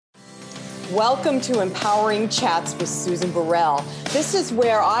Welcome to Empowering Chats with Susan Burrell. This is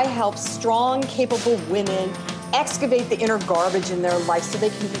where I help strong, capable women excavate the inner garbage in their life so they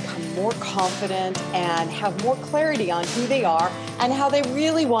can become more confident and have more clarity on who they are and how they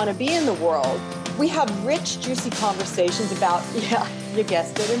really want to be in the world. We have rich, juicy conversations about, you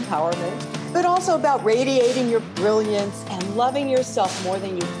guessed it, empowerment, but also about radiating your brilliance and loving yourself more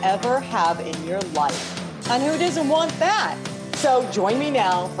than you ever have in your life. And who doesn't want that? So join me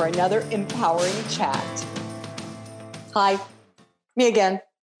now for another empowering chat. Hi, me again.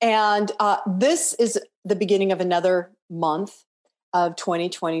 And this is the beginning of another month of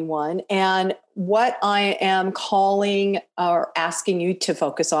 2021. And what I am calling or asking you to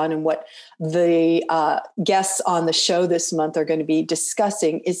focus on and what the guests on the show this month are going to be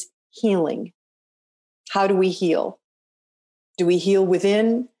discussing is healing. How do we heal? Do we heal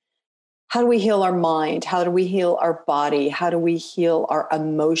within? How do we heal our mind? How do we heal our body? How do we heal our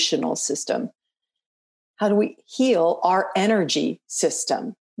emotional system? How do we heal our energy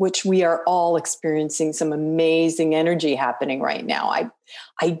system, which we are all experiencing some amazing energy happening right now.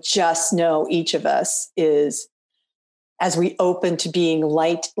 I just know each of us is, as we open to being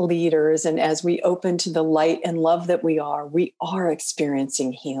light leaders and as we open to the light and love that we are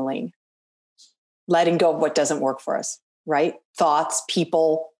experiencing healing, letting go of what doesn't work for us, right? Thoughts,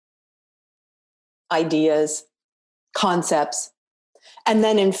 people, ideas, concepts, and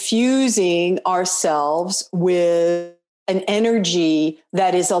then infusing ourselves with an energy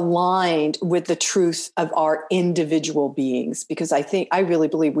that is aligned with the truth of our individual beings. Because I really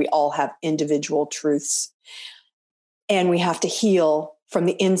believe we all have individual truths and we have to heal from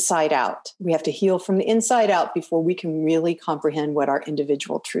the inside out. We have to heal from the inside out before we can really comprehend what our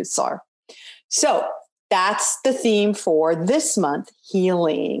individual truths are. So that's the theme for this month,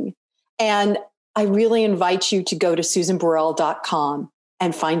 healing. And I really invite you to go to susanburrell.com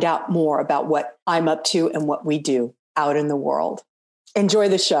and find out more about what I'm up to and what we do out in the world. Enjoy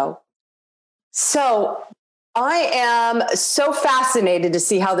the show. So I am so fascinated to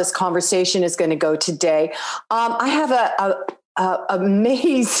see how this conversation is going to go today. I have a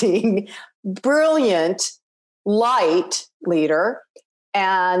amazing, brilliant, light leader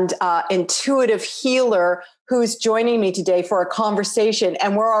and intuitive healer who's joining me today for a conversation.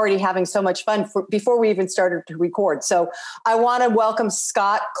 And we're already having so much fun before we even started to record. So I want to welcome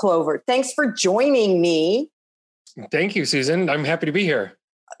Scott Clover. Thanks for joining me. Thank you, Susan. I'm happy to be here.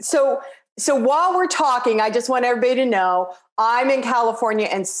 So while we're talking, I just want everybody to know I'm in California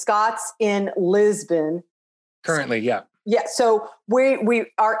and Scott's in Lisbon. Currently, yeah. Yeah, so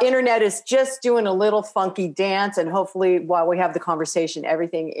our internet is just doing a little funky dance, and hopefully while we have the conversation,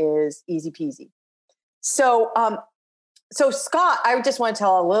 everything is easy peasy. So Scott, I just want to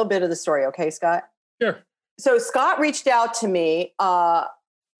tell a little bit of the story, okay, Scott? Sure. So Scott reached out to me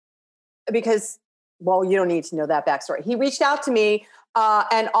because, well, you don't need to know that backstory. He reached out to me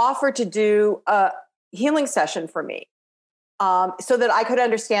and offered to do a healing session for me. So that I could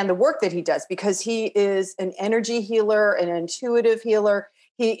understand the work that he does, because he is an energy healer, an intuitive healer.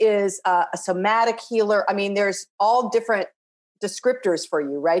 He is a somatic healer. I mean, there's all different descriptors for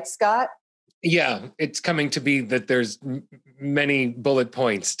you, right, Scott? Yeah, it's coming to be that there's many bullet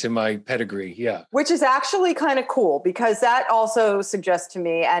points to my pedigree. Yeah. Which is actually kind of cool, because that also suggests to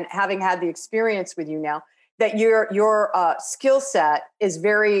me, and having had the experience with you now, that your skill set is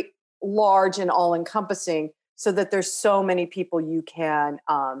very large and all encompassing, so that there's so many people you can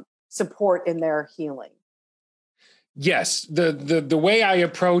support in their healing. Yes, the way I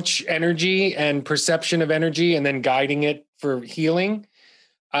approach energy and perception of energy and then guiding it for healing,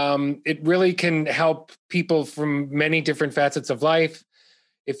 it really can help people from many different facets of life.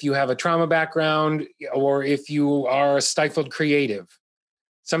 If you have a trauma background or if you are a stifled creative,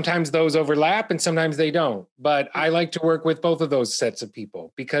 sometimes those overlap and sometimes they don't. But I like to work with both of those sets of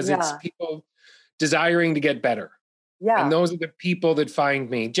people because it's people desiring to get better. Yeah. And those are the people that find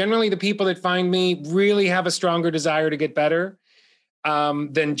me. Generally, the people that find me really have a stronger desire to get better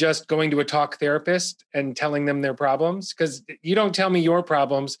than just going to a talk therapist and telling them their problems. Because you don't tell me your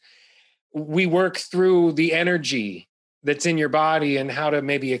problems. We work through the energy that's in your body and how to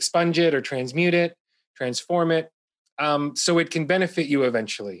maybe expunge it or transmute it, transform it, so it can benefit you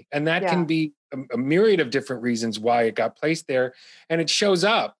eventually. And that can be a myriad of different reasons why it got placed there. And it shows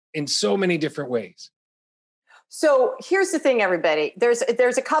up in so many different ways. So here's the thing, everybody. There's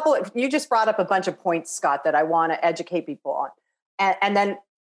a couple, you just brought up a bunch of points, Scott, that I want to educate people on. And then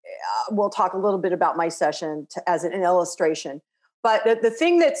we'll talk a little bit about my session as an illustration. But the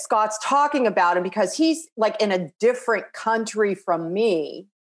thing that Scott's talking about, and because he's like in a different country from me,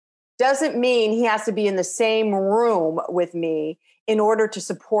 doesn't mean he has to be in the same room with me in order to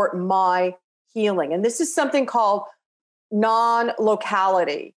support my healing. And this is something called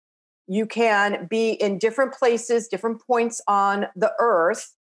non-locality. You can be in different places, different points on the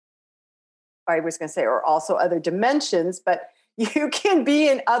earth. I was going to say, or also other dimensions, but you can be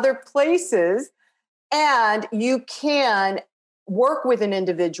in other places and you can work with an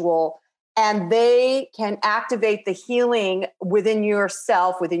individual and they can activate the healing within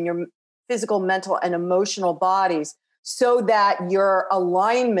yourself, within your physical, mental, and emotional bodies so that your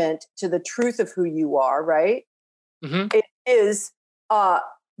alignment to the truth of who you are, right? Mm-hmm. It is,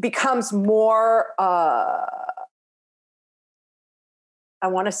 becomes more, I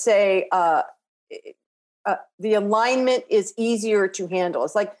want to say, the alignment is easier to handle.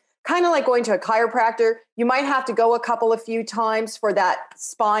 It's like kind of like going to a chiropractor. You might have to go a few times for that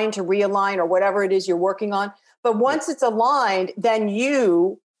spine to realign or whatever it is you're working on. But once it's aligned, then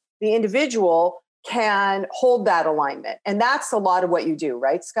you, the individual, can hold that alignment. And that's a lot of what you do,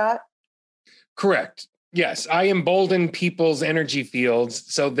 right, Scott? Correct. Yes. I embolden people's energy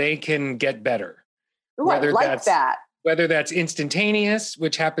fields so they can get better. Ooh, I like that. Whether that's instantaneous,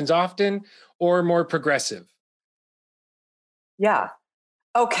 which happens often, or more progressive. Yeah.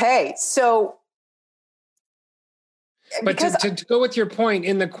 Okay. So, but to go with your point,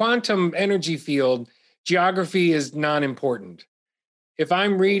 in the quantum energy field, geography is non-important. If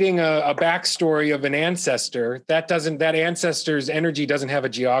I'm reading a backstory of an ancestor, that ancestor's energy doesn't have a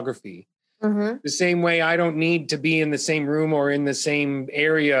geography. Mm-hmm. The same way I don't need to be in the same room or in the same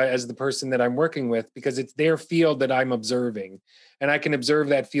area as the person that I'm working with, because it's their field that I'm observing, and I can observe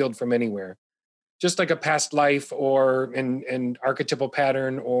that field from anywhere. Just like a past life or an archetypal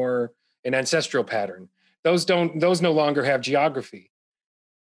pattern or an ancestral pattern. Those no longer have geography.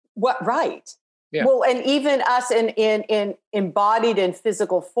 What, right. Yeah. Well, and even us in embodied in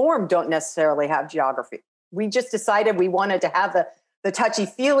physical form don't necessarily have geography. We just decided we wanted to have the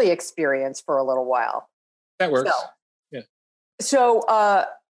touchy-feely experience for a little while. That works. Yeah. So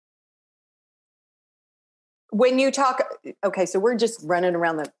when you talk, okay, so we're just running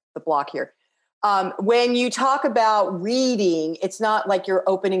around the block here. When you talk about reading, it's not like you're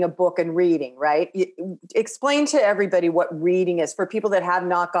opening a book and reading, right? Explain to everybody what reading is for people that have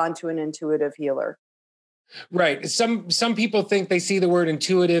not gone to an intuitive healer. Right. Some people think they see the word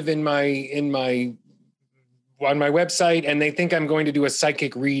intuitive on my website and they think I'm going to do a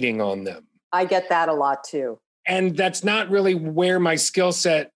psychic reading on them. I get that a lot too. And that's not really where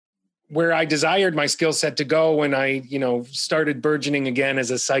I desired my skill set to go when I, started burgeoning again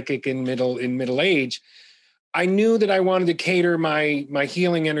as a psychic in middle age. I knew that I wanted to cater my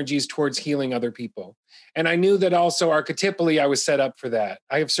healing energies towards healing other people. And I knew that also archetypally I was set up for that.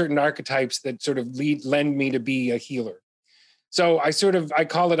 I have certain archetypes that sort of lend me to be a healer. So I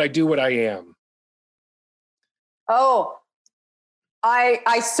call it, I do what I am. Oh,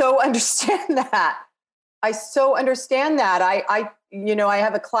 I so understand that. I so understand that. I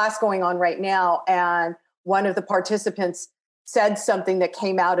have a class going on right now, and one of the participants said something that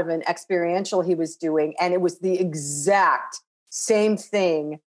came out of an experiential he was doing, and it was the exact same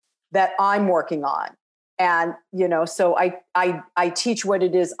thing that I'm working on. And, so I teach what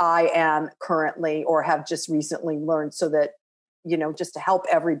it is I am currently or have just recently learned so that, just to help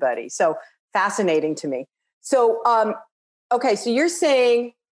everybody. So fascinating to me. So, okay, so you're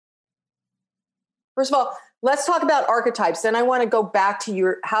saying, first of all, let's talk about archetypes. Then I want to go back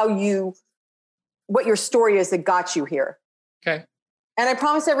to what your story is that got you here. Okay. And I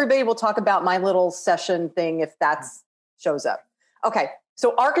promise everybody we'll talk about my little session thing if that shows up. Okay.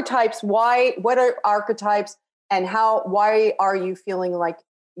 So archetypes, what are archetypes and why are you feeling like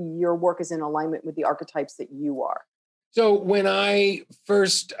your work is in alignment with the archetypes that you are? So when I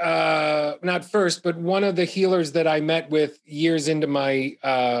not first, but one of the healers that I met with years into my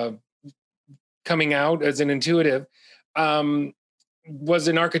coming out as an intuitive was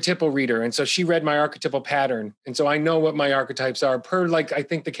an archetypal reader. And so she read my archetypal pattern. And so I know what my archetypes are per, I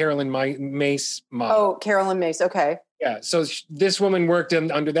think the Carolyn Mace model. Oh, Carolyn Mace. Okay. Yeah. So this woman worked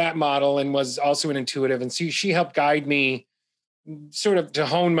under that model and was also an intuitive. And so she helped guide me sort of to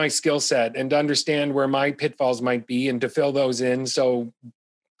hone my skill set and to understand where my pitfalls might be and to fill those in so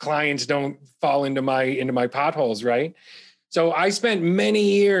clients don't fall into my potholes, right? So I spent many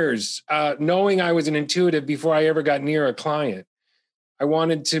years knowing I was an intuitive before I ever got near a client. I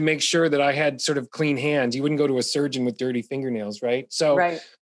wanted to make sure that I had sort of clean hands. You wouldn't go to a surgeon with dirty fingernails, right? So right.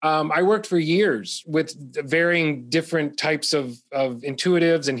 I worked for years with varying different types of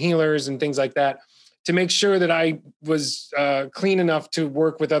intuitives and healers and things like that to make sure that I was clean enough to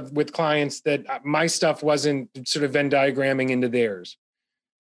work with clients that my stuff wasn't sort of Venn diagramming into theirs.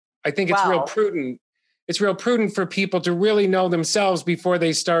 I think it's real prudent. it's real prudent for people to really know themselves before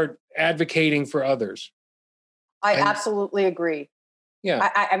they start advocating for others. I absolutely agree. Yeah.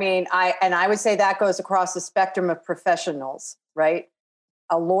 I mean, I would say that goes across the spectrum of professionals, right?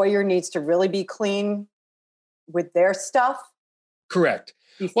 A lawyer needs to really be clean with their stuff. Correct.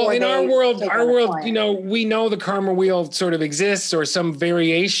 Well, in our world, we know the karma wheel sort of exists, or some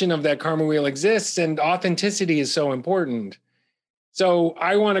variation of that karma wheel exists, and authenticity is so important. So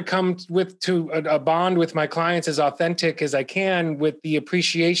I want to come to a bond with my clients as authentic as I can, with the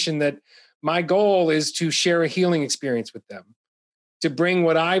appreciation that my goal is to share a healing experience with them, to bring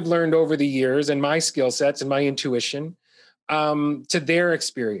what I've learned over the years and my skill sets and my intuition to their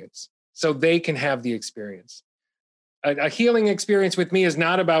experience so they can have the experience. A healing experience with me is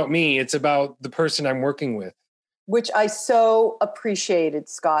not about me. It's about the person I'm working with. Which I so appreciated,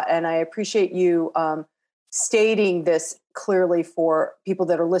 Scott. And I appreciate you stating this clearly for people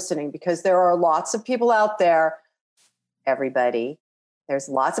that are listening, because there are lots of people out there, everybody. There's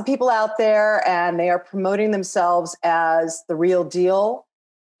lots of people out there, and they are promoting themselves as the real deal.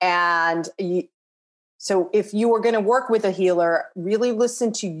 And so if you are going to work with a healer, really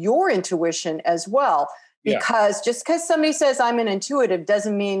listen to your intuition as well. Because just because somebody says I'm an intuitive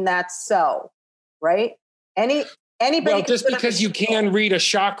doesn't mean that's so, right? Anybody. Well, just because you can read a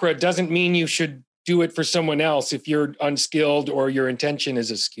chakra doesn't mean you should do it for someone else if you're unskilled or your intention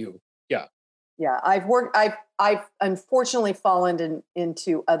is askew. Yeah. Yeah. I've unfortunately fallen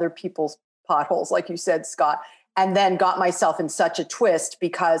into other people's potholes, like you said, Scott, and then got myself in such a twist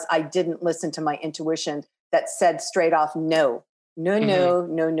because I didn't listen to my intuition that said straight off, no.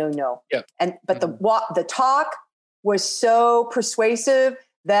 Yeah. But the talk was so persuasive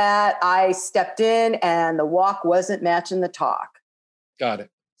that I stepped in, and the walk wasn't matching the talk. Got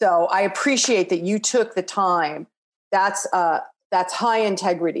it. So I appreciate that you took the time. That's high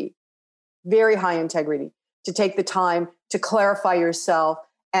integrity, very high integrity, to take the time to clarify yourself.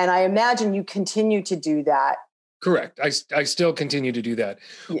 And I imagine you continue to do that. Correct. I still continue to do that.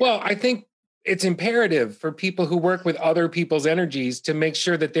 Yeah. Well, I think it's imperative for people who work with other people's energies to make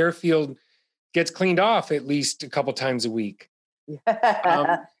sure that their field gets cleaned off at least a couple times a week.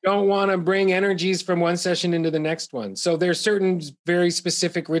 Don't want to bring energies from one session into the next one. So there's certain very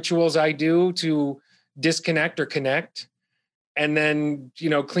specific rituals I do to disconnect or connect, and then,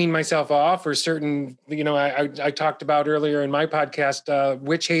 clean myself off, or certain, I talked about earlier in my podcast,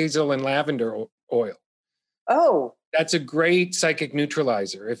 witch hazel and lavender oil. Oh, that's a great psychic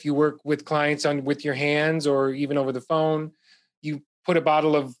neutralizer. If you work with clients with your hands or even over the phone, you put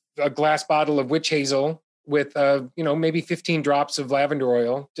a glass bottle of witch hazel with, maybe 15 drops of lavender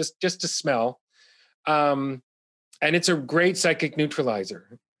oil, just to smell. And it's a great psychic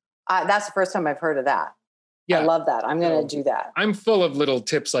neutralizer. That's the first time I've heard of that. Yeah. I love that. I'm going to do that. I'm full of little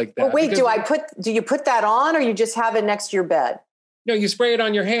tips like that. But wait, do you put that on, or you just have it next to your bed? No, you spray it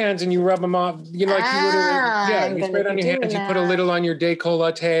on your hands and you rub them off. You spray it on your hands. You put a little on your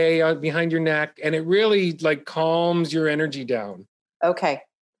décolleté behind your neck, and it really calms your energy down. Okay.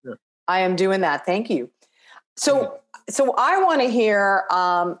 Yeah. I am doing that. Thank you. So I want to hear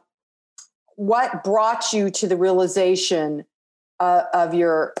what brought you to the realization of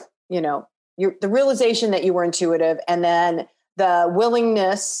your the realization that you were intuitive, and then the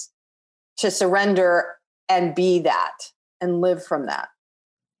willingness to surrender and be that and live from that.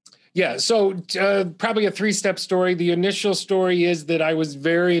 Yeah. So probably a 3-step story. The initial story is that I was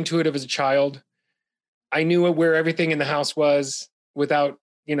very intuitive as a child. I knew where everything in the house was without,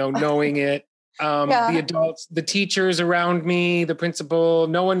 knowing it. The adults, the teachers around me, the principal,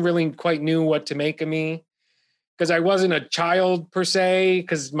 no one really quite knew what to make of me, because I wasn't a child per se,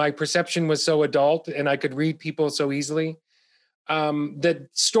 because my perception was so adult and I could read people so easily. That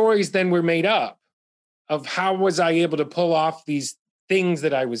stories then were made up of how was I able to pull off these things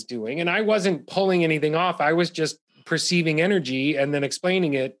that I was doing. And I wasn't pulling anything off. I was just perceiving energy and then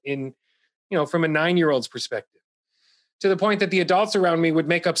explaining it in, from a 9-year-old's perspective, to the point that the adults around me would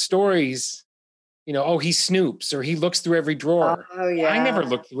make up stories, he snoops, or he looks through every drawer. Oh, yeah. I never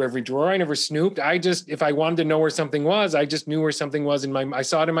looked through every drawer. I never snooped. If I wanted to know where something was, I just knew where something was I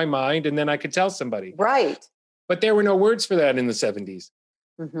saw it in my mind, and then I could tell somebody. Right. But there were no words for that in the 70s.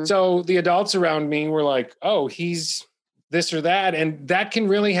 Mm-hmm. So the adults around me were like, oh, he's this or that. And that can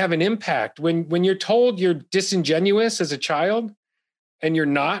really have an impact when you're told you're disingenuous as a child and you're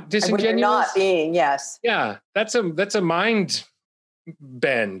not disingenuous. When you're not being, yes. Yeah. That's a mind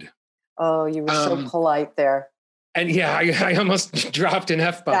bend. Oh, you were so polite there. And yeah, I almost dropped an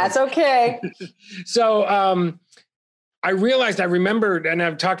F-bomb. That's okay. So, I remembered, and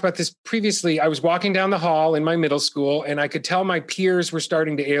I've talked about this previously, I was walking down the hall in my middle school, and I could tell my peers were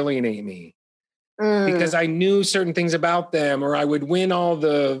starting to alienate me. because I knew certain things about them, or I would win all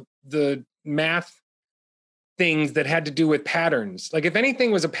the math things that had to do with patterns. Like if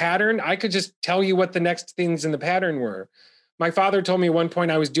anything was a pattern, I could just tell you what the next things in the pattern were. My father told me at one point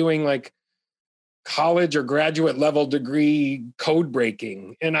I was doing like college or graduate level degree code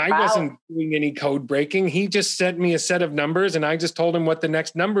breaking, and I wasn't doing any code breaking. He just sent me a set of numbers and I just told him what the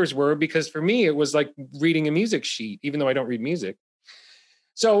next numbers were, because for me it was like reading a music sheet, even though I don't read music.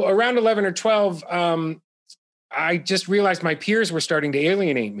 So around 11 or 12, I just realized my peers were starting to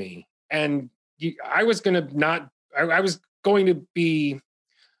alienate me, and I was going to I was going to be, I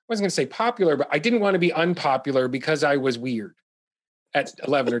wasn't going to say popular, but I didn't want to be unpopular because I was weird at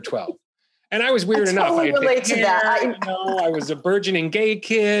 11 or 12. And I was weird enough. Totally I relate to that. I was a burgeoning gay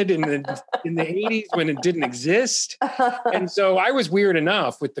kid in the 80s when it didn't exist. And so I was weird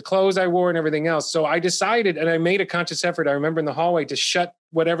enough with the clothes I wore and everything else. So I decided, and I made a conscious effort, I remember in the hallway, to shut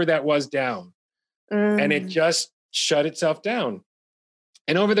whatever that was down. And it just shut itself down.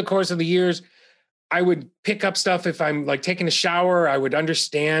 And over the course of the years, I would pick up stuff. If I'm like taking a shower, I would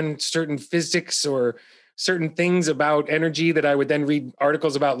understand certain physics or certain things about energy that I would then read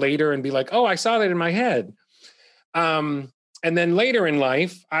articles about later and be like, oh, I saw that in my head. And then later in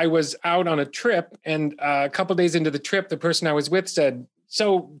life, I was out on a trip, and a couple of days into the trip, the person I was with said,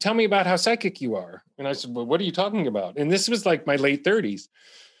 so tell me about how psychic you are. And I said, well, what are you talking about? And this was like my late 30s.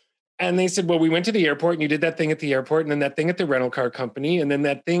 And they said, well, we went to the airport and you did that thing at the airport, and then that thing at the rental car company, and then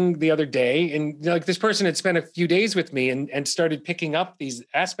that thing the other day. And like this person had spent a few days with me and started picking up these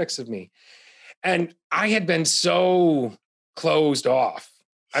aspects of me. And I had been so closed off.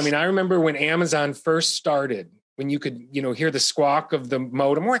 I mean, I remember when Amazon first started, when you could, hear the squawk of the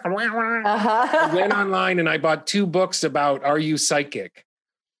modem. I went online and I bought 2 books about Are You Psychic?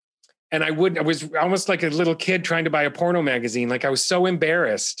 And I was almost like a little kid trying to buy a porno magazine. Like I was so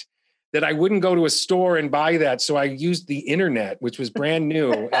embarrassed that I wouldn't go to a store and buy that. So I used the internet, which was brand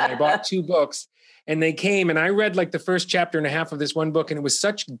new. And I bought 2 books, and they came, and I read like the first chapter and a half of this one book. And it was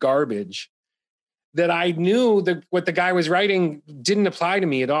such garbage that I knew that what the guy was writing didn't apply to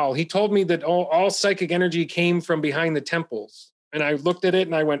me at all. He told me that all psychic energy came from behind the temples. And I looked at it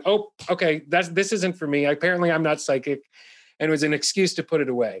and I went, oh, okay, this isn't for me. Apparently I'm not psychic. And it was an excuse to put it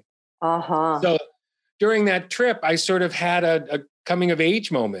away. So during that trip, I sort of had a coming of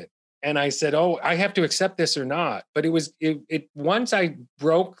age moment. And I said, oh, I have to accept this or not. But it once I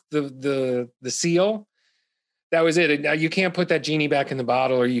broke the seal, that was it. You can't put that genie back in the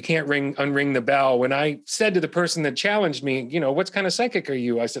bottle, or you can't unring the bell. When I said to the person that challenged me, what kind of psychic are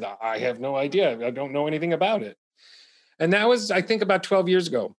you? I said, I have no idea. I don't know anything about it. And that was, I think, about 12 years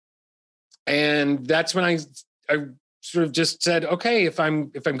ago. And that's when I sort of just said, okay, if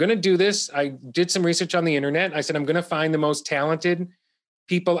I'm going to do this, I did some research on the internet. I said, I'm going to find the most talented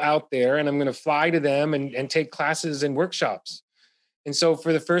people out there, and I'm going to fly to them and take classes and workshops. And so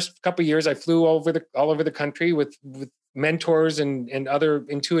for the first couple of years, I flew all over the country with mentors and other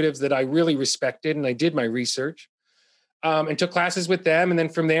intuitives that I really respected. And I did my research and took classes with them. And then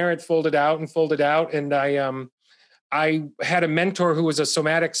from there, it folded out. And I had a mentor who was a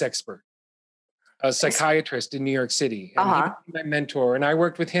somatics expert, a psychiatrist in New York City. And he became my mentor. And I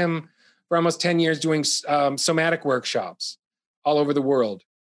worked with him for almost 10 years doing somatic workshops all over the world.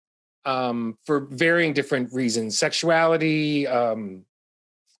 For varying different reasons, sexuality, drug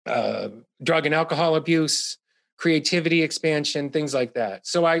and alcohol abuse, creativity expansion, things like that.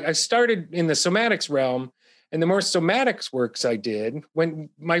 So I started in the somatics realm, and the more somatics works I did, when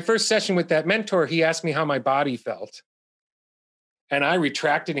my first session with that mentor, he asked me how my body felt. And I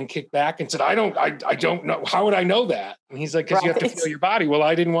retracted and kicked back and said, I don't know. How would I know that? And he's like, because you have to feel your body. Well,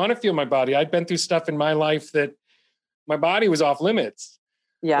 I didn't want to feel my body. I'd been through stuff in my life that my body was off limits.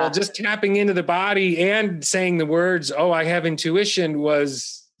 Yeah. Well, just tapping into the body and saying the words, oh, I have intuition,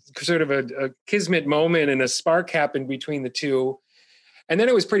 was sort of a kismet moment, and a spark happened between the two. And then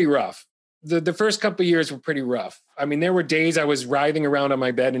it was pretty rough. The first couple of years were pretty rough. I mean, there were days I was writhing around on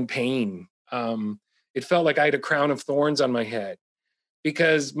my bed in pain. It felt like I had a crown of thorns on my head,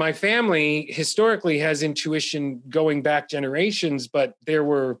 because my family historically has intuition going back generations, but there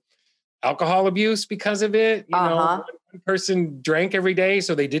were alcohol abuse because of it. One person drank every day,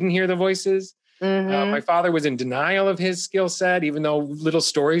 so they didn't hear the voices. My father was in denial of his skill set, even though little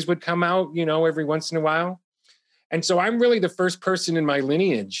stories would come out, every once in a while. And so I'm really the first person in my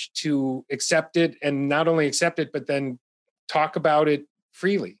lineage to accept it, and not only accept it, but then talk about it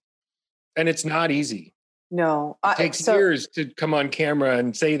freely. And it's not easy. No, it takes years to come on camera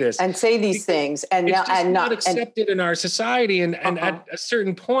and say this and say these things, and it's just not accepted in our society. And at a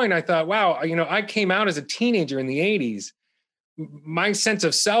certain point, I thought, wow, I came out as a teenager in the 80s. my sense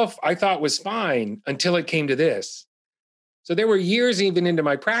of self, I thought was fine until it came to this. So there were years even into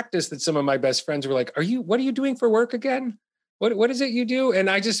my practice that some of my best friends were like, what are you doing for work again? What is it you do? And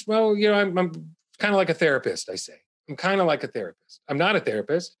I just, well, I'm kind of like a therapist, I say. I'm kind of like a therapist. I'm not a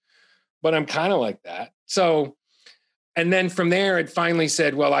therapist, but I'm kind of like that. So, and then from there, it finally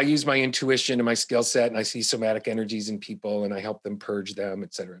said, well, I use my intuition and my skill set, and I see somatic energies in people, and I help them purge them,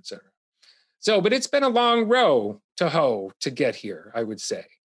 et cetera, et cetera. So, but it's been a long row to hoe to get here, I would say.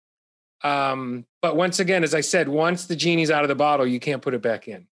 But once again, as I said, once the genie's out of the bottle, you can't put it back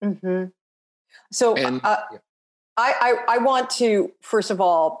in. Mm-hmm. So I want to, first of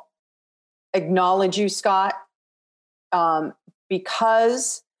all, acknowledge you, Scott,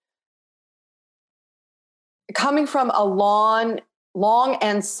 because coming from a long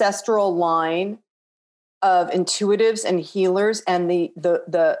ancestral line of intuitives and healers, and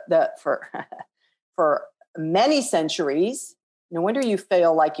for many centuries, no wonder you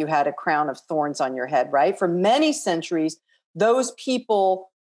feel like you had a crown of thorns on your head, right? For many centuries, those people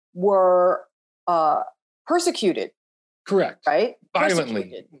were persecuted. Correct. Right?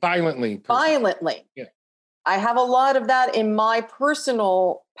 Violently. Yeah. I have a lot of that in my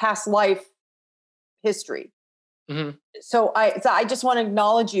personal past life history. Mm-hmm. So I just want to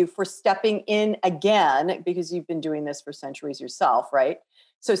acknowledge you for stepping in again, because you've been doing this for centuries yourself, right?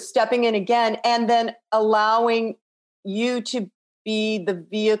 So stepping in again, and then allowing you to be the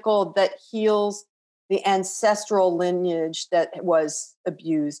vehicle that heals the ancestral lineage that was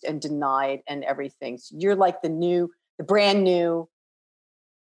abused and denied and everything. So you're like the brand new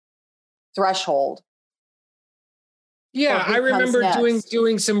threshold. Yeah, I remember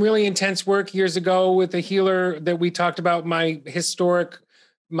doing some really intense work years ago with a healer that we talked about my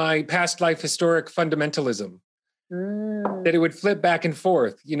past life historic fundamentalism. That it would flip back and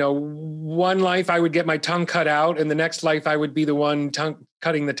forth. One life I would get my tongue cut out, and the next life I would be the one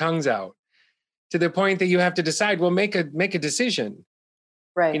cutting the tongues out. To the point that you have to decide, well, make a decision.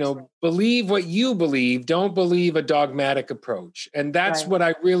 Right. Believe what you believe. Don't believe a dogmatic approach. And that's what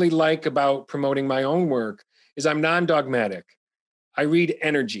I really like about promoting my own work, is I'm non-dogmatic. I read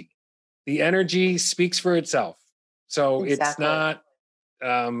energy. The energy speaks for itself. So It's not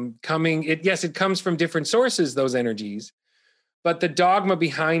it comes from different sources, those energies, but the dogma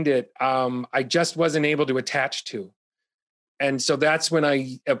behind it, I just wasn't able to attach to. And so that's when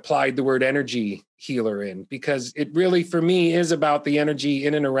I applied the word energy healer in, because it really, for me, is about the energy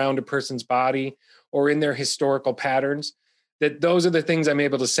in and around a person's body or in their historical patterns. That those are the things I'm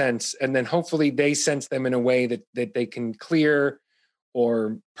able to sense. And then hopefully they sense them in a way that they can clear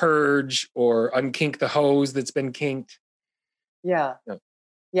or purge or unkink the hose that's been kinked. Yeah.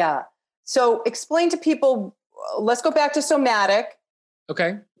 So explain to people, let's go back to somatic.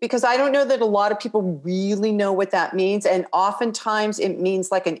 Okay. Because I don't know that a lot of people really know what that means. And oftentimes it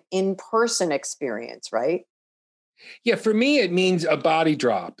means like an in-person experience, right? Yeah, for me, it means a body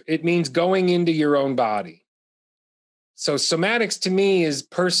drop. It means going into your own body. So somatics to me is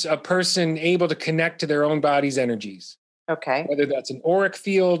a person able to connect to their own body's energies. Okay. Whether that's an auric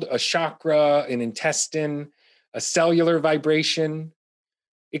field, a chakra, an intestine, a cellular vibration.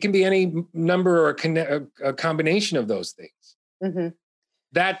 It can be any number or a combination of those things. Mm-hmm.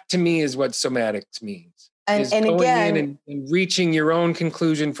 That to me is what somatics means. And going again, in and reaching your own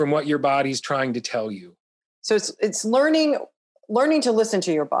conclusion from what your body's trying to tell you. So it's learning to listen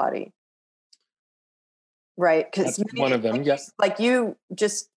to your body. Right. Because one of them, yes. Like you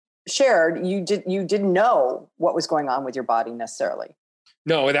just shared, you didn't know what was going on with your body necessarily.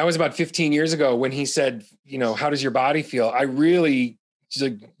 No, that was about 15 years ago when he said, how does your body feel? I really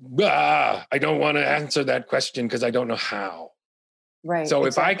I don't want to answer that question because I don't know how. Right. So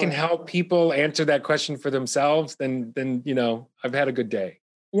if I can help people answer that question for themselves, then I've had a good day.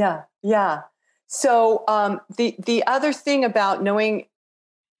 Yeah. Yeah. So the other thing about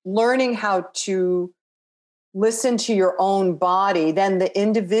learning how to listen to your own body, then the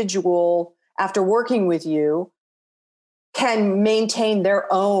individual, after working with you, can maintain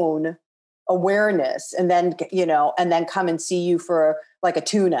their own awareness and then come and see you for like a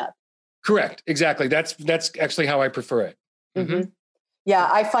tune-up. Correct. Exactly. That's actually how I prefer it. Mm-hmm. Yeah.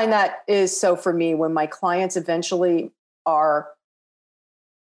 I find that is so for me when my clients eventually are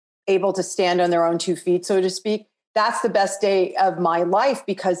able to stand on their own 2 feet, so to speak, that's the best day of my life,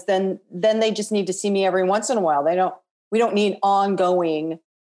 because then they just need to see me every once in a while. We don't need ongoing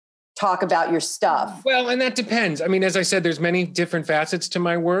talk about your stuff. Well, and that depends. I mean, as I said, there's many different facets to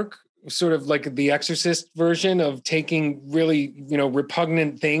my work, sort of like the Exorcist version of taking really,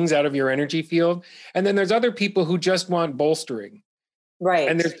 repugnant things out of your energy field. And then there's other people who just want bolstering. Right.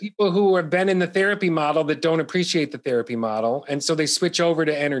 And there's people who have been in the therapy model that don't appreciate the therapy model. And so they switch over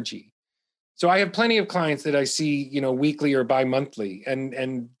to energy. So I have plenty of clients that I see, weekly or bi-monthly,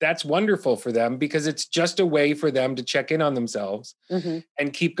 and that's wonderful for them because it's just a way for them to check in on themselves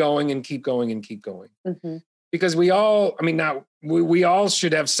and keep going and keep going and keep going. Because we all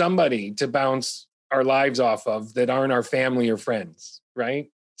should have somebody to bounce our lives off of that aren't our family or friends,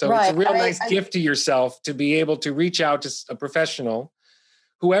 right? So it's a real nice gift to yourself to be able to reach out to a professional,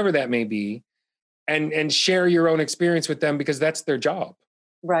 whoever that may be, and share your own experience with them because that's their job.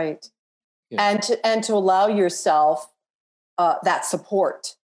 Right. Yeah. And to allow yourself that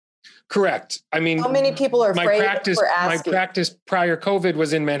support. Correct. I mean, so many people are afraid for My asking. practice prior COVID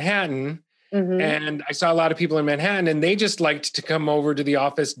was in Manhattan, and I saw a lot of people in Manhattan, and they just liked to come over to the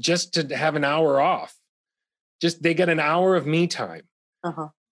office just to have an hour off. Just they get an hour of me time.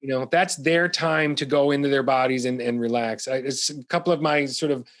 That's their time to go into their bodies and relax. It's a couple of my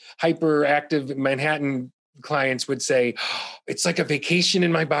sort of hyperactive Manhattan clients would say, oh, it's like a vacation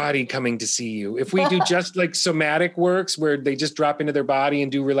in my body coming to see you. If we do just like somatic works where they just drop into their body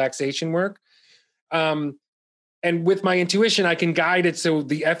and do relaxation work. And with my intuition, I can guide it so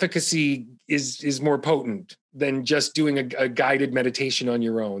the efficacy is more potent than just doing a guided meditation on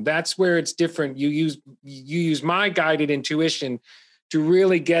your own. That's where it's different. You use my guided intuition to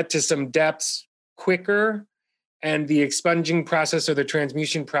really get to some depths quicker, and the expunging process or the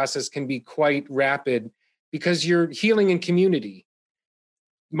transmutation process can be quite rapid because you're healing in community.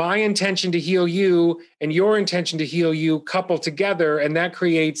 My intention to heal you and your intention to heal you couple together, and that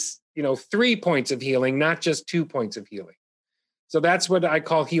creates, 3 points of healing, not just 2 points of healing. So that's what I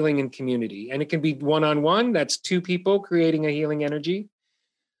call healing in community. And it can be one-on-one. That's 2 people creating a healing energy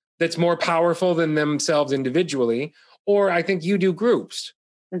that's more powerful than themselves individually. Or I think you do groups,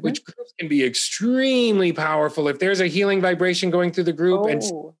 which groups can be extremely powerful. If there's a healing vibration going through the group and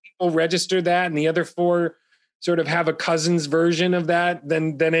people register that and the other 4 sort of have a cousin's version of that,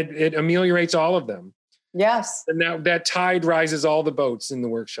 then it ameliorates all of them. Yes. And now that tide rises all the boats in the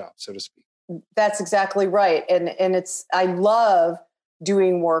workshop, so to speak. That's exactly right. And I love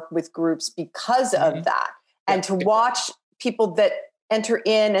doing work with groups because of that. And to watch people that enter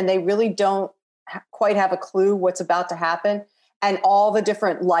in and they really don't quite have a clue what's about to happen. And all the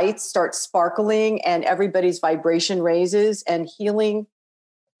different lights start sparkling and everybody's vibration raises and healing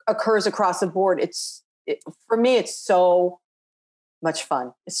occurs across the board. For me, it's so much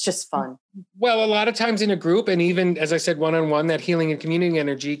fun. It's just fun. Well, a lot of times in a group, and even as I said, one-on-one, that healing and community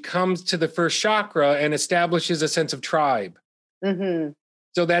energy comes to the first chakra and establishes a sense of tribe.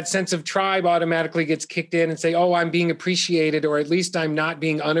 So that sense of tribe automatically gets kicked in and say, oh, I'm being appreciated, or at least I'm not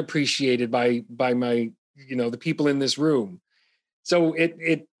being unappreciated by my, the people in this room. So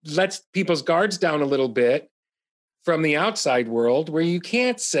it lets people's guards down a little bit from the outside world, where you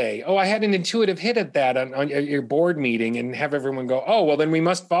can't say, oh, I had an intuitive hit at that on your board meeting, and have everyone go, oh, well, then we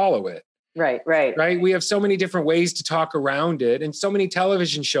must follow it. Right. We have so many different ways to talk around it. And so many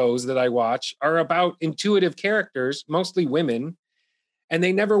television shows that I watch are about intuitive characters, mostly women. And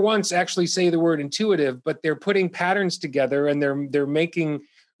they never once actually say the word intuitive, but they're putting patterns together and they're making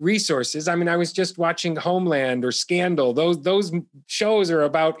resources. I mean, I was just watching Homeland or Scandal. Those shows are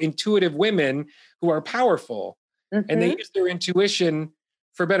about intuitive women who are powerful. And they use their intuition,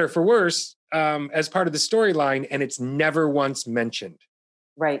 for better, for worse, as part of the storyline, and it's never once mentioned.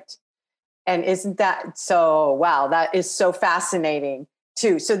 Right. And isn't that so, wow, that is so fascinating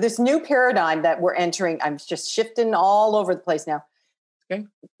too. So this new paradigm that we're entering, I'm just shifting all over the place now. Okay.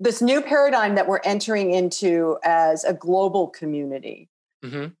 This new paradigm that we're entering into as a global community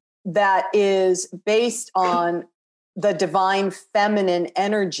that is based on the divine feminine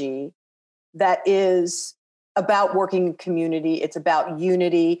energy, that is about working in community. It's about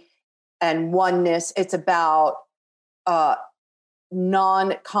unity and oneness. It's about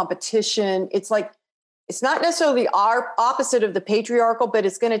non-competition. It's not necessarily our opposite of the patriarchal, but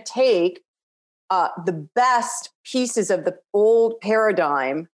it's going to take the best pieces of the old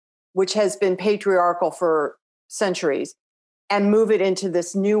paradigm, which has been patriarchal for centuries, and move it into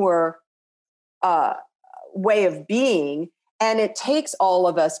this newer way of being. And it takes all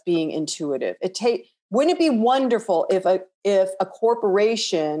of us being intuitive. Wouldn't it be wonderful if a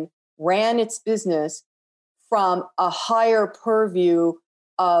corporation ran its business from a higher purview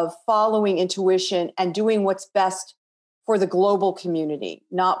of following intuition and doing what's best for the global community,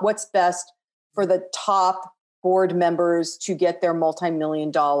 not what's best for the top board members to get their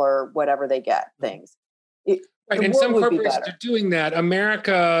multi-million-dollar whatever they get things. Right, and some corporations are doing that.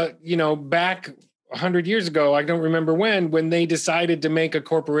 America, back 100 years ago, I don't remember when they decided to make a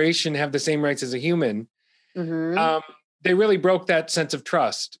corporation have the same rights as a human. they really broke that sense of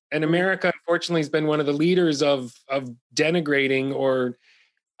trust. And America, unfortunately, has been one of the leaders of denigrating or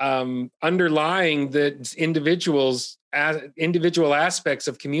underlying the individual aspects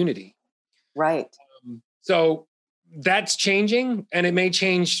of community. Right. So that's changing, and it may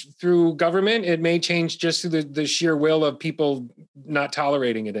change through government. It may change just through the sheer will of people not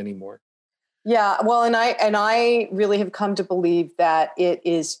tolerating it anymore. Yeah, well, and I really have come to believe that it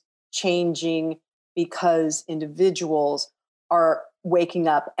is changing because individuals are waking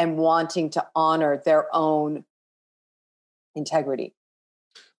up and wanting to honor their own integrity.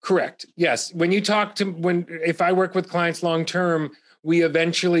 Correct. Yes. If I work with clients long term, we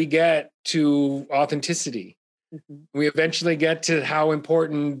eventually get to authenticity. Mm-hmm. We eventually get to how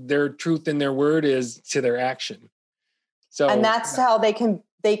important their truth and their word is to their action. So, and that's how they can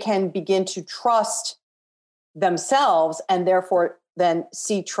begin to trust themselves, and therefore then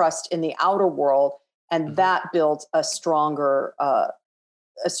see trust in the outer world, and mm-hmm. that builds a stronger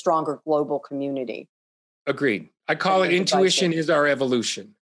global community. Agreed. I call it intuition is our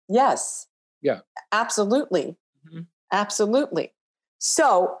evolution. Yes. Yeah. Absolutely. Mm-hmm. Absolutely.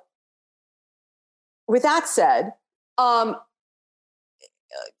 So, with that said, I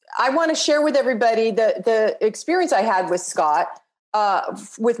want to share with everybody the experience I had with Scott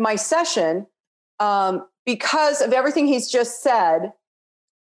with my session, because of everything he's just said.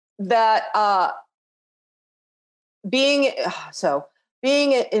 That being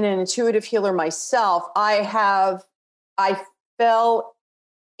an intuitive healer myself, I fell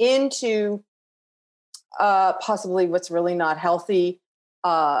into possibly what's really not healthy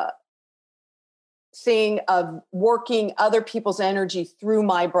thing of working other people's energy through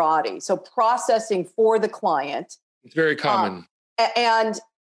my body. So processing for the client. It's very common. And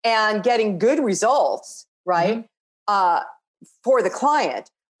getting good results, right? Mm-hmm. For the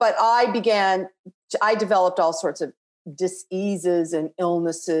client. But I developed all sorts of diseases and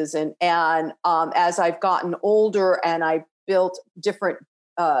illnesses. And as I've gotten older and I built different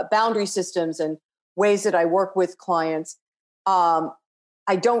boundary systems and ways that I work with clients,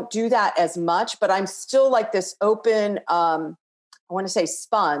 I don't do that as much, but I'm still like this open, I want to say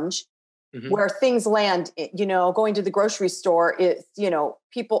sponge, mm-hmm. where things land, going to the grocery store,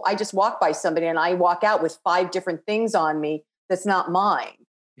 people, I just walk by somebody and I walk out with 5 different things on me that's not mine.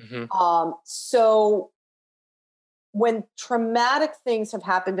 Mm-hmm. So when traumatic things have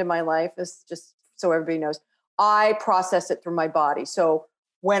happened in my life, this just so everybody knows, I process it through my body. So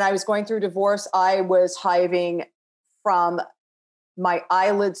when I was going through divorce, I was hiving from my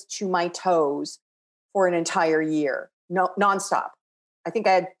eyelids to my toes for an entire year, nonstop. I think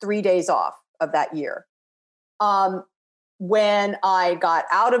I had 3 days off of that year. When I got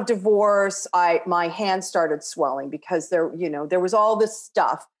out of divorce, my hands started swelling because there was all this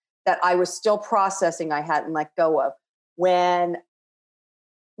stuff that I was still processing I hadn't let go of. When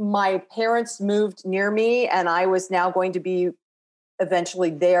my parents moved near me and I was now going to be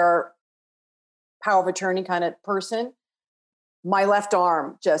eventually their power of attorney kind of person, my left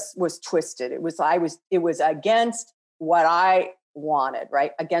arm just was twisted. It was against what I wanted,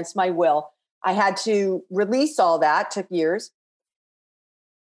 right? Against my will. I had to release all that, took years.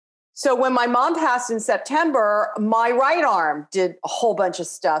 So when my mom passed in September, my right arm did a whole bunch of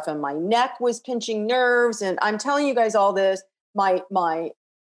stuff and my neck was pinching nerves. And I'm telling you guys all this, my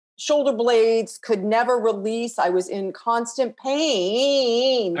shoulder blades could never release. I was in constant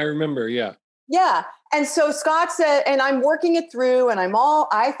pain. I remember, yeah. Yeah. And so Scott said, and I'm working it through and I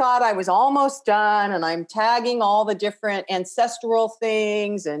thought I was almost done, and I'm tagging all the different ancestral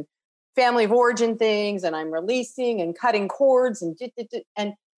things and family of origin things, and I'm releasing and cutting cords and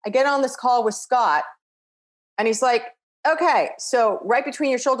I get on this call with Scott and he's like, okay, so right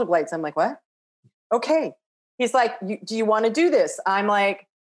between your shoulder blades. I'm like, what? Okay. He's like, do you want to do this? I'm like,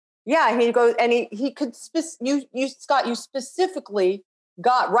 yeah. He goes, and he could, Scott, you specifically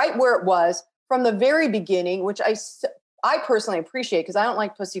got right where it was from the very beginning, which I personally appreciate because I don't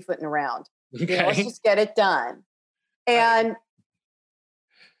like pussyfooting around. Okay. Let's just get it done. And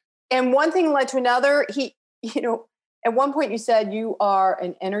one thing led to another. At one point you said you are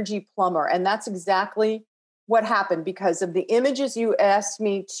an energy plumber, and that's exactly what happened because of the images you asked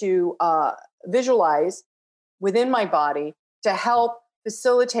me to visualize within my body to help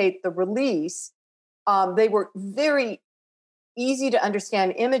facilitate the release. They were very easy to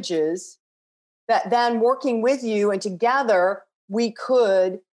understand images that then working with you and together we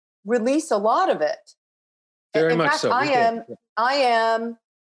could release a lot of it. Very in much fact, so. I am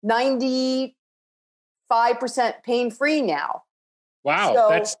 95% pain-free now. Wow, so,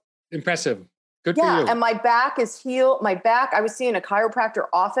 that's impressive. Good for you. Yeah, and my back is healed. My back, I was seeing a chiropractor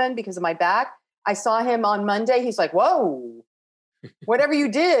often because of my back. I saw him on Monday. He's like, whoa, whatever you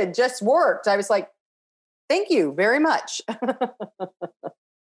did just worked. I was like, thank you very much.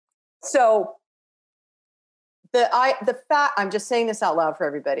 So the fact, I'm just saying this out loud for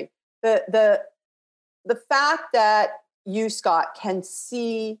everybody. The fact that you, Scott, can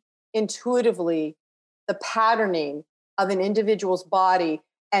see intuitively the patterning of an individual's body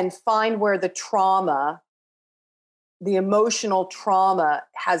and find where the trauma, the emotional trauma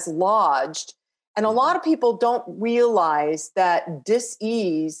has lodged. And a lot of people don't realize that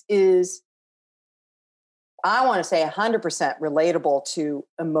dis-ease is, I want to say 100% relatable to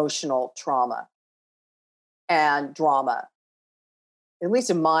emotional trauma and drama. At least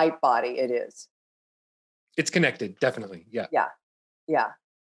in my body, it is. It's connected, definitely. Yeah. Yeah. Yeah.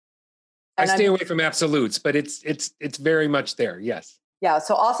 I stay away from absolutes, but it's very much there. Yes. Yeah.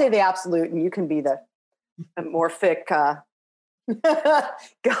 So I'll say the absolute, and you can be the amorphic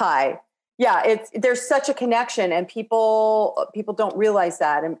guy. Yeah. There's such a connection, and people don't realize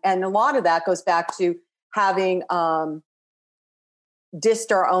that. And a lot of that goes back to having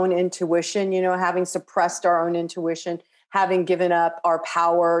dissed our own intuition, having suppressed our own intuition, having given up our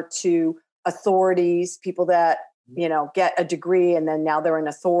power to authorities, people that, get a degree and then now they're an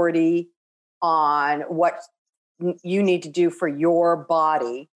authority on what you need to do for your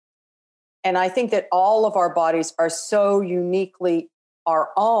body. And I think that all of our bodies are so uniquely our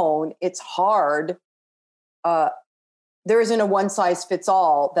own. It's hard. There isn't a one size fits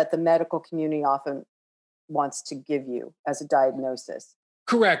all that the medical community often wants to give you as a diagnosis.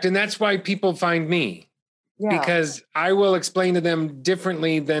 Correct. And that's why people find me. Yeah. Because I will explain to them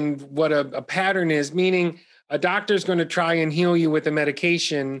differently than what a pattern is, meaning a doctor's going to try and heal you with a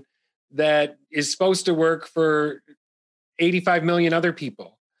medication that is supposed to work for 85 million other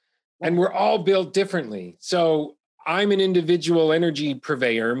people. And we're all built differently. So I'm an individual energy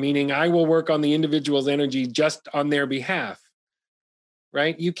purveyor, meaning I will work on the individual's energy just on their behalf,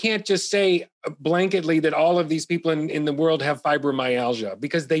 right? You can't just say blanketly that all of these people in the world have fibromyalgia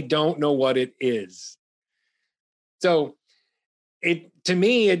because they don't know what it is. So to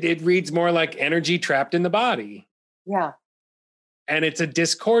me, it reads more like energy trapped in the body. Yeah. And it's a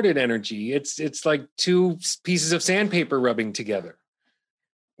discordant energy. It's like two pieces of sandpaper rubbing together.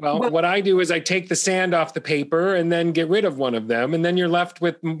 Well, what I do is I take the sand off the paper and then get rid of one of them. And then you're left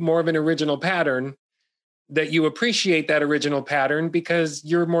with more of an original pattern that you appreciate that original pattern because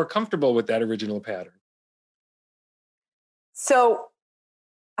you're more comfortable with that original pattern. So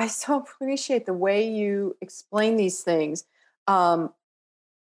I so appreciate the way you explain these things. And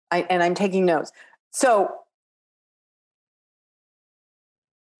I'm taking notes. So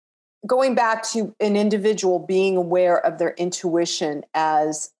going back to an individual being aware of their intuition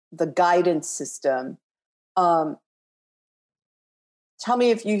as the guidance system, tell me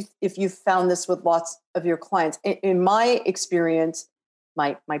if you found this with lots of your clients. In my experience,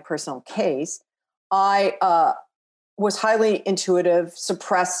 my personal case, I was highly intuitive,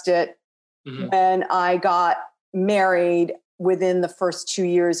 suppressed it. Mm-hmm. When I got married, within the first 2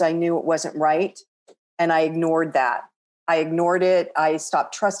 years, I knew it wasn't right, and I ignored that. I ignored it. I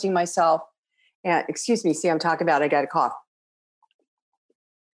stopped trusting myself. And excuse me, see, I'm talking about, I got a cough.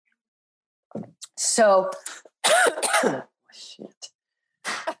 So, shit.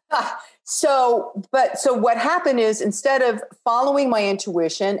 So what happened is, instead of following my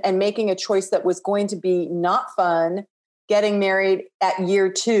intuition and making a choice that was going to be not fun, getting married at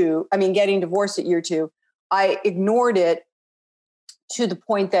getting divorced at year 2, I ignored it to the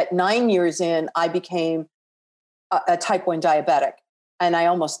point that 9 years in, I became a type 1 diabetic, and I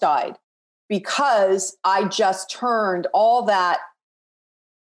almost died because I just turned all that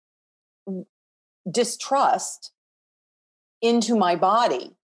distrust into my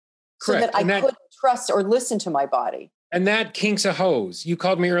body. Correct. So that I couldn't trust or listen to my body. And that kinks a hose. You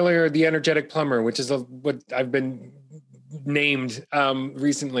called me earlier the energetic plumber, which is what I've been named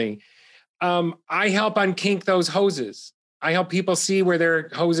recently. I help unkink those hoses. I help people see where their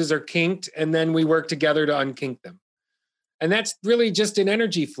hoses are kinked, and then we work together to unkink them. And that's really just an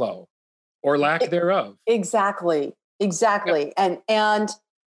energy flow or lack thereof. Exactly. Yep. And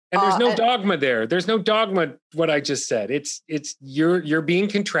there's no dogma there. There's no dogma, what I just said. It's you're being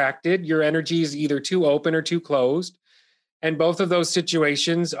contracted. Your energy is either too open or too closed. And both of those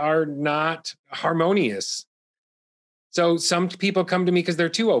situations are not harmonious. So some people come to me because they're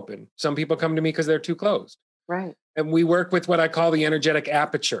too open. Some people come to me because they're too closed. Right. And we work with what I call the energetic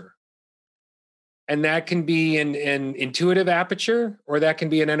aperture. And that can be an intuitive aperture, or that can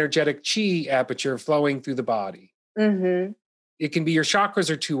be an energetic chi aperture flowing through the body. Mm-hmm. It can be your chakras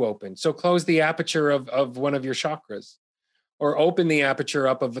are too open. So close the aperture of one of your chakras. or open the aperture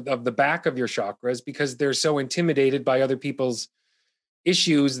up of the back of your chakras, because they're so intimidated by other people's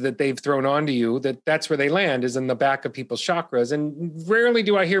issues that they've thrown onto you, that's where they land, is in the back of people's chakras. And rarely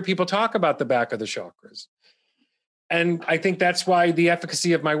do I hear people talk about the back of the chakras. And I think that's why the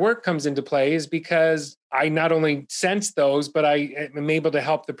efficacy of my work comes into play, is because I not only sense those, but I am able to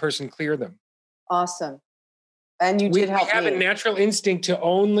help the person clear them. Awesome. And you did help me. We have a natural instinct to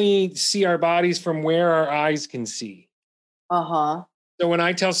only see our bodies from where our eyes can see. Uh-huh. So when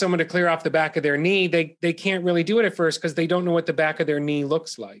I tell someone to clear off the back of their knee, they can't really do it at first because they don't know what the back of their knee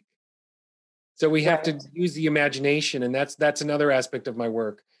looks like. So we have to use the imagination. And that's another aspect of my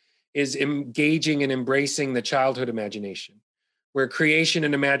work, is engaging and embracing the childhood imagination, where creation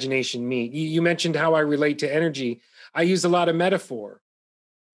and imagination meet. You mentioned how I relate to energy. I use a lot of metaphor.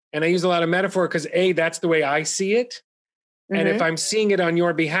 And I use a lot of metaphor because that's the way I see it. Mm-hmm. And if I'm seeing it on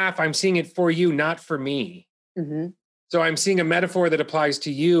your behalf, I'm seeing it for you, not for me. Mm-hmm. So I'm seeing a metaphor that applies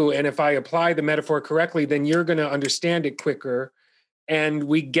to you. And if I apply the metaphor correctly, then you're going to understand it quicker. And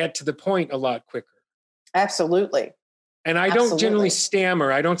we get to the point a lot quicker. Absolutely. And I don't generally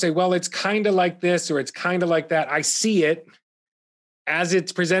stammer. I don't say, well, it's kind of like this or it's kind of like that. I see it as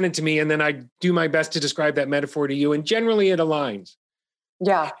it's presented to me. And then I do my best to describe that metaphor to you. And generally it aligns.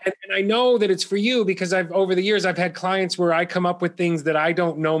 Yeah. And I know that it's for you because over the years, I've had clients where I come up with things that I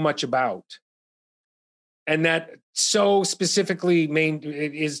don't know much about. And that so specifically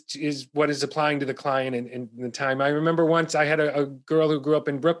is what is applying to the client in the time. I remember once I had a girl who grew up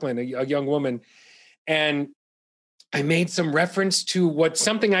in Brooklyn, a young woman, and I made some reference to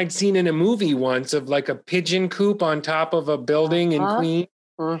something I'd seen in a movie once, of like a pigeon coop on top of a building in Queens.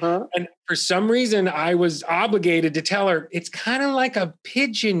 Uh-huh. And for some reason, I was obligated to tell her it's kind of like a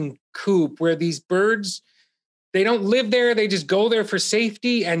pigeon coop where these birds, they don't live there. They just go there for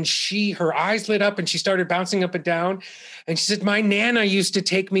safety. And her eyes lit up and she started bouncing up and down. And she said, my Nana used to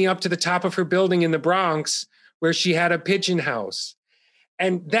take me up to the top of her building in the Bronx where she had a pigeon house.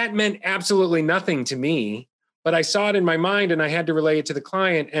 And that meant absolutely nothing to me, but I saw it in my mind and I had to relay it to the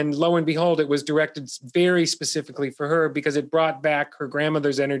client. And lo and behold, it was directed very specifically for her because it brought back her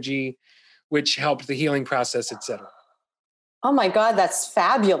grandmother's energy, which helped the healing process, et cetera. Oh my God, that's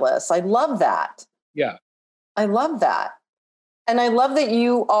fabulous. I love that. Yeah. I love that. And I love that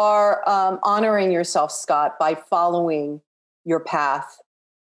you are honoring yourself, Scott, by following your path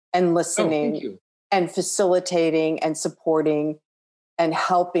and listening and facilitating and supporting and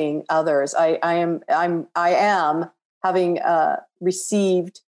helping others. I am having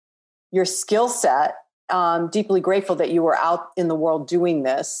received your skill set. Deeply grateful that you were out in the world doing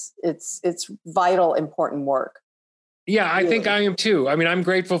this. It's vital, important work. Yeah, I think I am too. I mean, I'm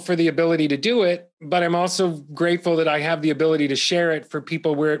grateful for the ability to do it, but I'm also grateful that I have the ability to share it for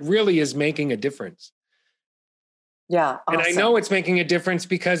people where it really is making a difference. Yeah. Awesome. And I know it's making a difference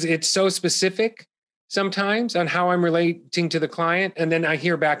because it's so specific sometimes on how I'm relating to the client. And then I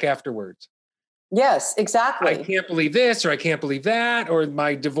hear back afterwards. Yes, exactly. I can't believe this, or I can't believe that, or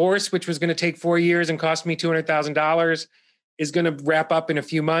my divorce, which was going to take 4 years and cost me $200,000, is going to wrap up in a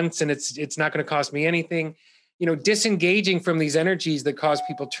few months. And it's not going to cost me anything. You know, disengaging from these energies that cause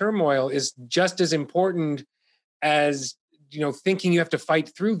people turmoil is just as important as, thinking you have to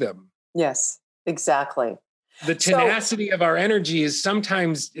fight through them. Yes, exactly. The tenacity of our energy is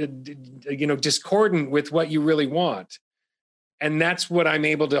sometimes, discordant with what you really want. And that's what I'm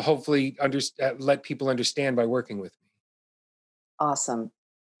able to hopefully let people understand by working with me. Awesome.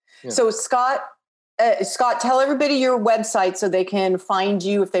 Yeah. So Scott, tell everybody your website so they can find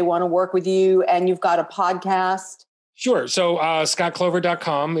you if they want to work with you. And you've got a podcast. Sure. So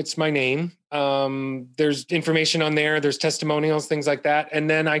scottclover.com, it's my name. There's information on there. There's testimonials, things like that. And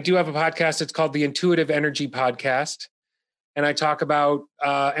then I do have a podcast. It's called the Intuitive Energy Podcast. And I talk about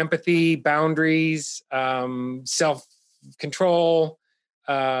empathy, boundaries, self-control,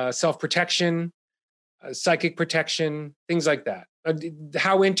 self-protection, psychic protection, things like that.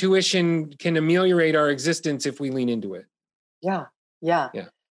 How intuition can ameliorate our existence if we lean into it. Yeah.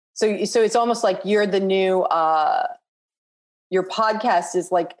 So it's almost like you're the new, your podcast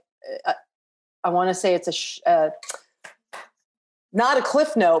is like, I want to say it's not a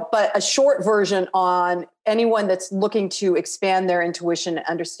cliff note, but a short version on anyone that's looking to expand their intuition and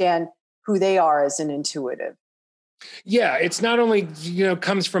understand who they are as an intuitive. Yeah, it's not only,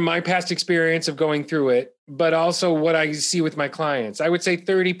 comes from my past experience of going through it, but also what I see with my clients. I would say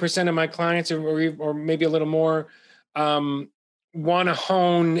 30% of my clients, or maybe a little more, want to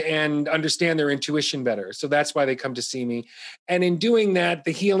hone and understand their intuition better. So that's why they come to see me. And in doing that,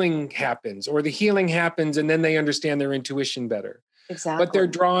 the healing happens and then they understand their intuition better. Exactly. but they're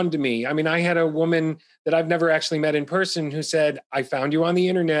drawn to me. I mean, I had a woman that I've never actually met in person who said, I found you on the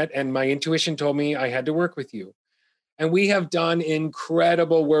internet and my intuition told me I had to work with you. And we have done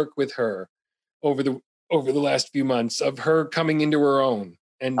incredible work with her over the last few months of her coming into her own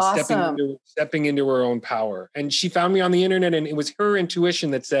and Awesome. stepping into her own power. And she found me on the internet, and it was her intuition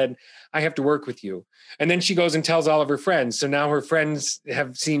that said, I have to work with you. And then she goes and tells all of her friends. So now her friends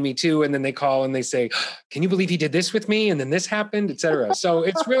have seen me too. And then they call and they say, can you believe he did this with me? And then this happened, et cetera. So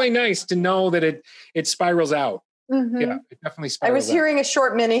it's really nice to know that it spirals out. Mm-hmm. Yeah, it definitely spirals out. I was hearing a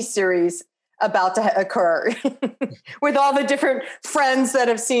short mini series about to occur with all the different friends that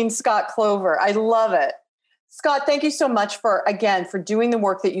have seen Scott Clover. I love it. Scott, thank you so much for doing the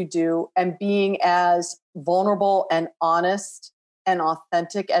work that you do and being as vulnerable and honest and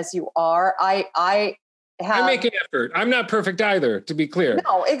authentic as you are. I make an effort. I'm not perfect either, to be clear.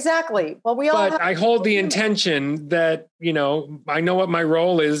 No, exactly. Well, I hold the intention that, I know what my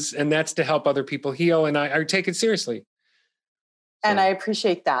role is, and that's to help other people heal. And I take it seriously. And I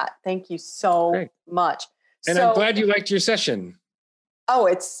appreciate that. Thank you so much. And I'm glad you liked your session. Oh,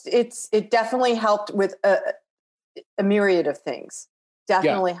 it definitely helped with a myriad of things.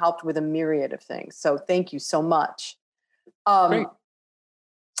 Definitely helped with a myriad of things. So thank you so much. Great.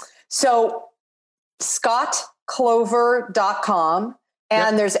 So scottclover.com,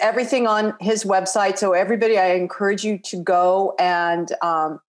 and there's everything on his website. So everybody, I encourage you to go and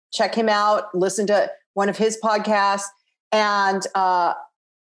check him out, listen to one of his podcasts, and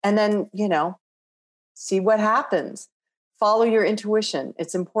then, see what happens. Follow your intuition.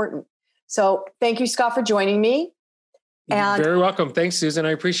 It's important. So thank you, Scott, for joining me. You're very welcome. Thanks, Susan.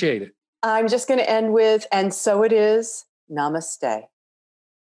 I appreciate it. I'm just going to end with, and so it is, namaste.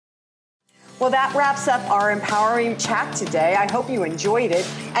 Well, that wraps up our empowering chat today. I hope you enjoyed it.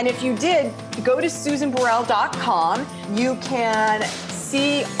 And if you did, go to SusanBurrell.com. You can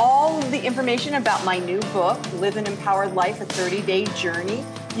see all of the information about my new book, Live an Empowered Life, a 30-Day Journey.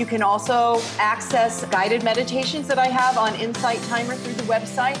 You can also access guided meditations that I have on Insight Timer through the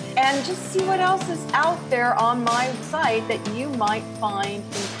website, and just see what else is out there on my site that you might find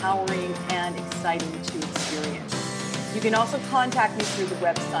empowering and exciting to experience. You can also contact me through the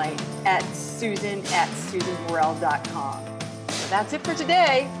website at susan@susanburrell.com. So that's it for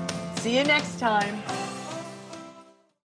today. See you next time.